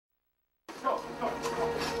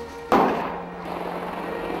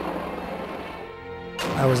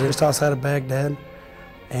I was just outside of Baghdad,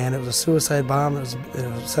 and it was a suicide bomb. It was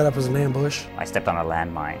set up as an ambush. I stepped on a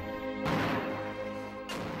landmine.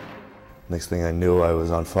 Next thing I knew, I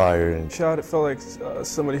was on fire. And shot, it felt like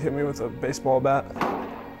somebody hit me with a baseball bat.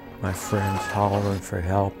 My friends hollered for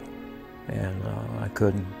help, and I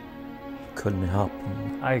couldn't help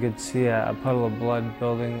them. I could see a puddle of blood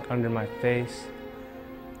building under my face.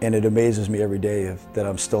 And it amazes me every day that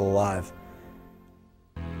I'm still alive.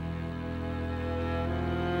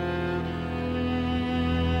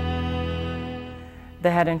 They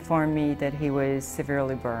had informed me that he was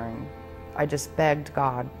severely burned. I just begged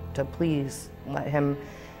God to please let him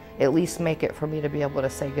at least make it for me to be able to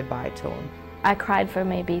say goodbye to him. I cried for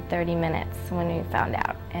maybe 30 minutes when we found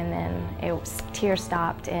out, and then tears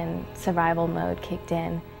stopped and survival mode kicked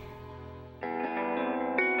in.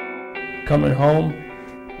 Coming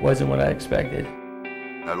home wasn't what I expected.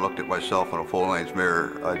 I looked at myself in a full-length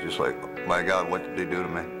mirror. I was just like, my God, what did they do to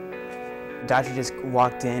me? The doctor just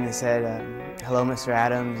walked in and said, hello, Mr.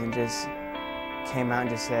 Adams, and just came out and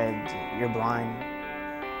just said, you're blind.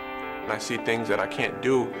 And I see things that I can't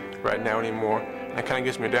do right now anymore. That kind of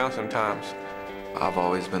gets me down sometimes. I've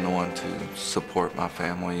always been the one to support my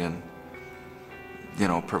family and, you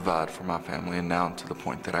know, provide for my family, and now to the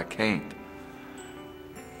point that I can't.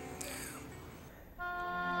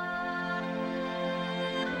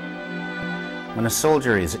 When a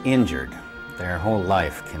soldier is injured, their whole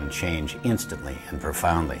life can change instantly and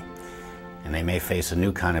profoundly, and they may face a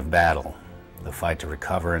new kind of battle, the fight to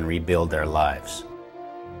recover and rebuild their lives.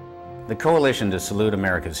 The Coalition to Salute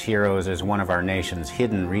America's Heroes is one of our nation's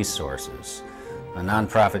hidden resources, a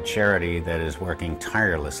nonprofit charity that is working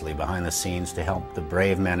tirelessly behind the scenes to help the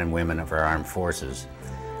brave men and women of our armed forces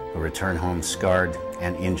who return home scarred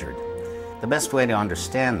and injured. The best way to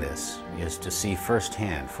understand this is to see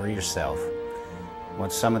firsthand for yourself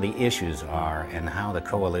what some of the issues are and how the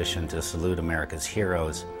Coalition to Salute America's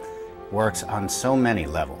Heroes works on so many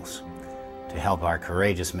levels to help our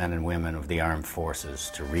courageous men and women of the armed forces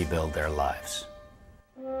to rebuild their lives.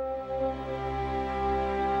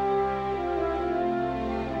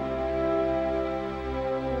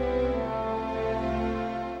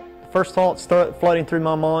 First thoughts flooding through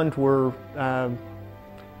my mind were,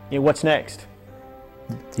 what's next?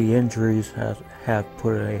 The injuries have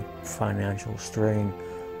put a financial strain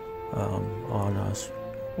on us.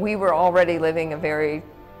 We were already living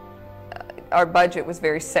our budget was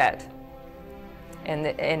very set, and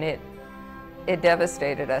it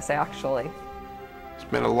devastated us, actually. It's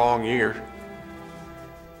been a long year.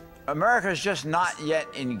 America's just not yet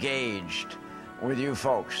engaged with you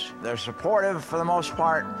folks. They're supportive for the most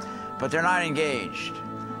part, but they're not engaged.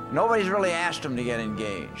 Nobody's really asked them to get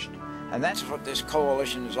engaged. And that's what this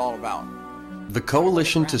coalition is all about. The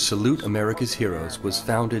Coalition to Salute America's Heroes was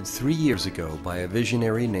founded 3 years ago by a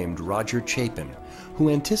visionary named Roger Chapin, who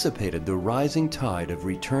anticipated the rising tide of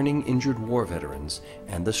returning injured war veterans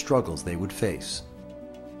and the struggles they would face.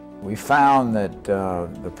 We found that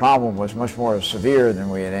the problem was much more severe than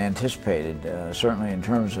we had anticipated, certainly in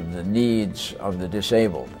terms of the needs of the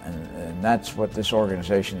disabled, and that's what this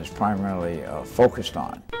organization is primarily focused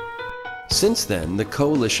on. Since then, the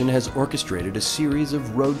Coalition has orchestrated a series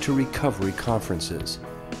of Road to Recovery conferences.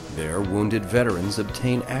 There, wounded veterans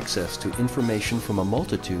obtain access to information from a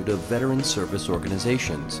multitude of veteran service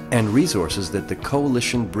organizations and resources that the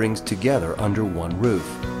Coalition brings together under one roof.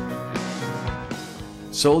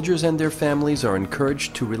 Soldiers and their families are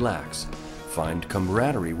encouraged to relax, find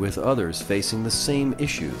camaraderie with others facing the same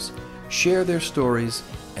issues, share their stories,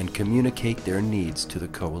 and communicate their needs to the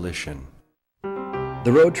Coalition.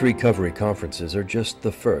 The Road to Recovery conferences are just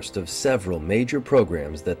the first of several major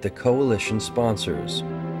programs that the Coalition sponsors.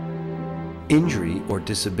 Injury or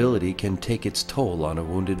disability can take its toll on a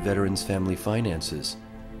wounded veteran's family finances.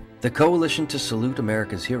 The Coalition to Salute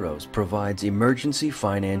America's Heroes provides emergency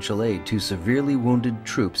financial aid to severely wounded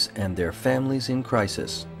troops and their families in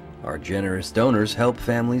crisis. Our generous donors help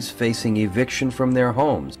families facing eviction from their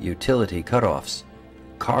homes, utility cutoffs,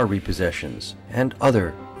 car repossessions, and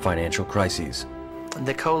other financial crises.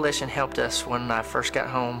 The Coalition helped us when I first got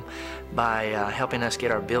home by helping us get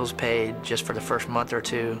our bills paid just for the first month or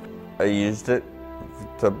two. I used it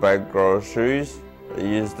to buy groceries. I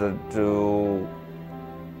used it to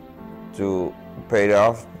pay it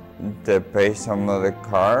off, to pay some of the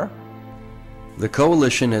car. The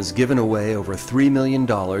Coalition has given away over $3 million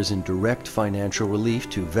in direct financial relief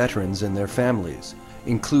to veterans and their families,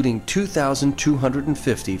 including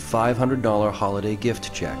 2,250 $500 holiday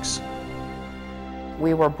gift checks.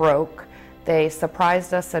 We were broke. They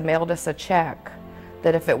surprised us and mailed us a check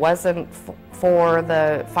that if it wasn't for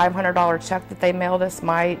the $500 check that they mailed us,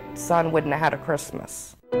 my son wouldn't have had a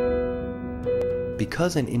Christmas.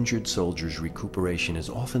 Because an injured soldier's recuperation is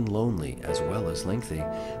often lonely as well as lengthy,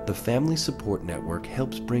 the Family Support Network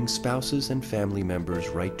helps bring spouses and family members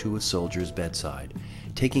right to a soldier's bedside,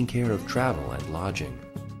 taking care of travel and lodging.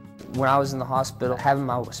 When I was in the hospital, having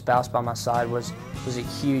my spouse by my side was a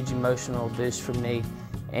huge emotional boost for me,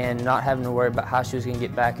 and not having to worry about how she was going to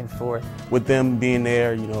get back and forth. With them being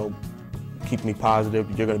there, you know, keep me positive.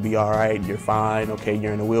 You're going to be all right, you're fine, okay,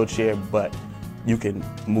 you're in a wheelchair, but you can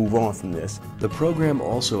move on from this. The program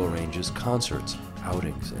also arranges concerts,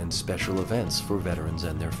 outings, and special events for veterans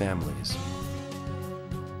and their families.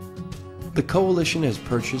 The Coalition has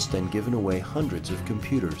purchased and given away hundreds of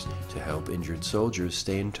computers to help injured soldiers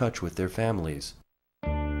stay in touch with their families.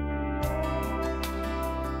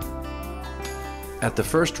 At the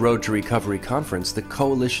first Road to Recovery conference, the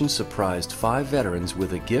Coalition surprised 5 veterans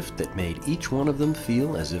with a gift that made each one of them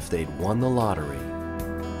feel as if they'd won the lottery.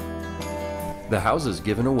 The houses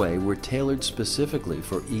given away were tailored specifically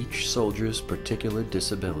for each soldier's particular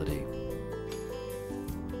disability.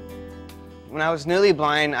 When I was newly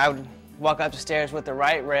blind, I would walk up the stairs with the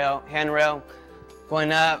right rail, handrail,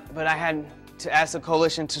 going up, but I had to ask the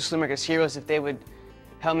Coalition to Salute America's Heroes if they would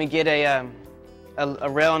help me get a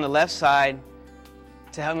rail on the left side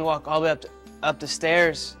to help me walk all the way up the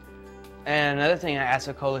stairs. And another thing I asked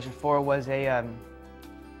the Coalition for was a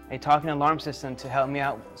talking alarm system to help me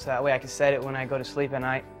out so that way I can set it when I go to sleep at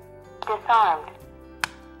night. Disarmed.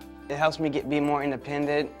 It helps me be more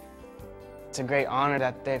independent. It's a great honor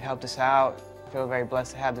that they've helped us out. I feel very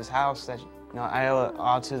blessed to have this house that, you know, I owe it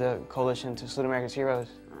all to the Coalition to Salute America's Heroes.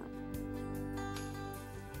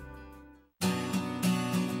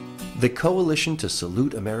 The Coalition to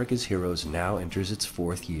Salute America's Heroes now enters its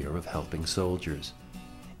 4th year of helping soldiers.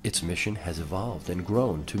 Its mission has evolved and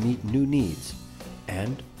grown to meet new needs,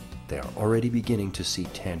 and they are already beginning to see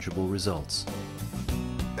tangible results.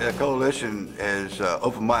 The Coalition has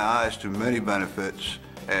opened my eyes to many benefits,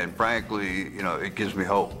 and frankly, you know, it gives me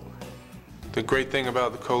hope. The great thing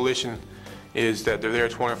about the Coalition is that they're there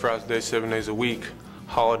 24 hours a day, 7 days a week,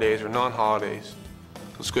 holidays or non-holidays.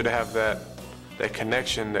 It's good to have that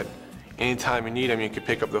connection that anytime you need them, you can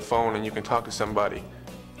pick up the phone and you can talk to somebody.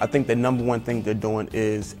 I think the #1 thing they're doing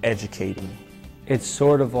is educating. It's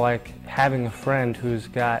sort of like having a friend who's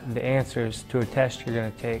got the answers to a test you're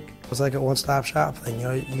going to take. It's like a one-stop shop thing. You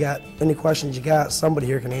know, you got any questions you got, somebody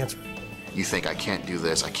here can answer it. You think, I can't do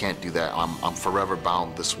this, I can't do that, I'm forever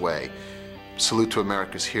bound this way. Salute to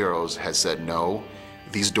America's Heroes has said, no,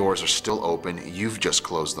 these doors are still open, you've just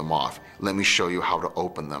closed them off. Let me show you how to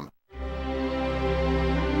open them.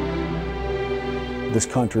 This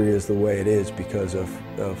country is the way it is because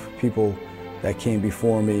of people that came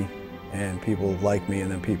before me and people like me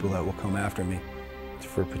and then people that will come after me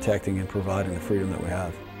for protecting and providing the freedom that we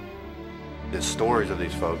have. The stories of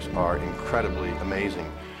these folks are incredibly amazing.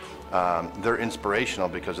 They're inspirational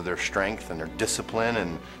because of their strength and their discipline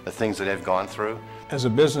and the things that they've gone through. As a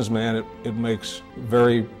businessman, it makes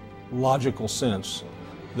very logical sense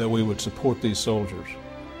that we would support these soldiers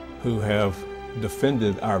who have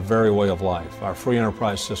defended our very way of life, our free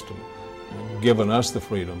enterprise system, and given us the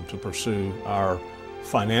freedom to pursue our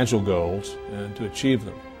financial goals and to achieve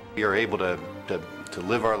them. We are able to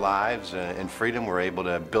live our lives in freedom. We're able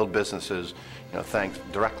to build businesses, you know, thanks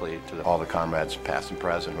directly to all the comrades, past and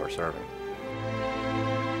present, who are serving.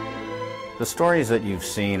 The stories that you've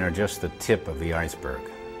seen are just the tip of the iceberg,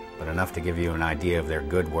 but enough to give you an idea of their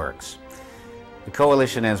good works. The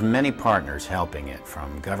Coalition has many partners helping it,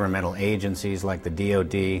 from governmental agencies like the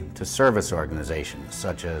DoD to service organizations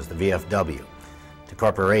such as the VFW, to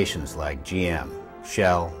corporations like GM,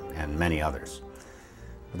 Shell, and many others.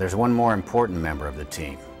 But there's one more important member of the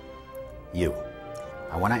team, you.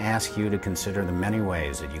 I want to ask you to consider the many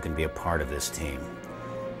ways that you can be a part of this team.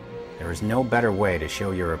 There is no better way to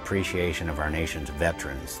show your appreciation of our nation's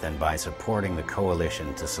veterans than by supporting the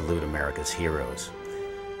Coalition to Salute America's Heroes.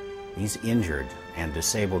 These injured and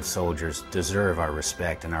disabled soldiers deserve our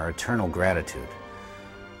respect and our eternal gratitude.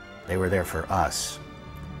 They were there for us.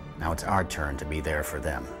 Now it's our turn to be there for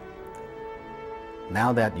them.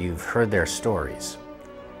 Now that you've heard their stories,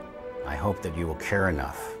 I hope that you will care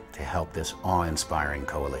enough to help this awe-inspiring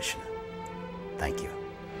coalition. Thank you.